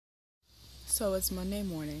So it's Monday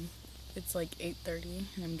morning. It's like 8:30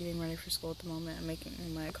 and I'm getting ready for school at the moment. I'm making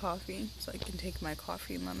my coffee so I can take my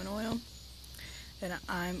coffee and lemon oil. And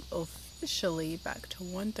I'm officially back to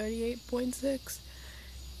 138.6.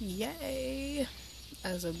 Yay!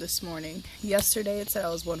 As of this morning. Yesterday it said I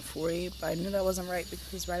was 140, but I knew that wasn't right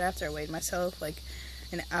because right after I weighed myself, like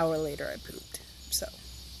an hour later I pooped. So,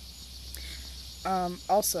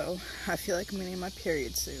 also, I feel like I'm getting my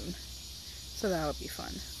period soon. So that would be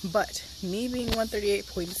fun. But me being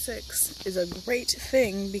 138.6 is a great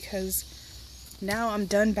thing because now I'm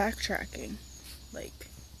done backtracking. Like,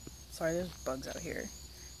 sorry, there's bugs out here.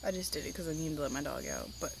 I just did it because I needed to let my dog out.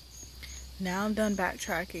 But now I'm done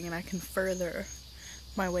backtracking and I can further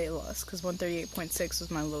my weight loss because 138.6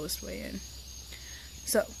 was my lowest weigh-in.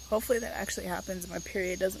 So hopefully that actually happens and my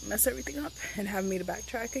period doesn't mess everything up and have me to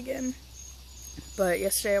backtrack again. But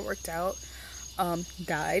yesterday I worked out,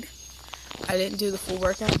 died. I didn't do the full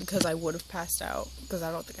workout because I would have passed out because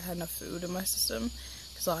I don't think I had enough food in my system.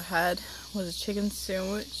 Because all I had was a chicken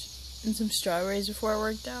sandwich and some strawberries before I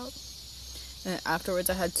worked out. And afterwards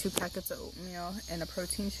I had 2 packets of oatmeal and a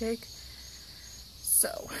protein shake.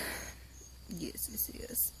 So,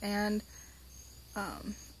 yes. And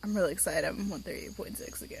I'm really excited. I'm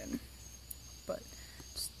 138.6 again. But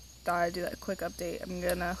just thought I'd do that quick update. I'm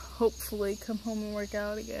gonna hopefully come home and work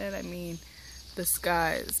out again. I mean, the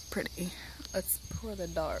sky is pretty. It's for the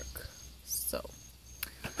dark. So,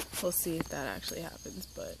 we'll see if that actually happens.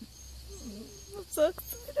 But I'm so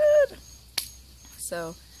excited.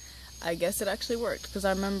 So, I guess it actually worked. Because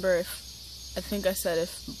I remember I think I said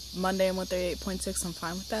if Monday I'm 138.6, I'm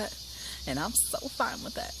fine with that. And I'm so fine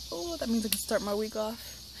with that. Oh, that means I can start my week off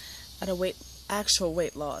at a actual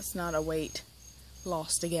weight loss, not a weight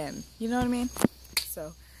lost again. You know what I mean?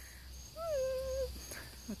 So,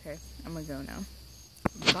 okay, I'm gonna go now.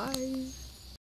 Bye.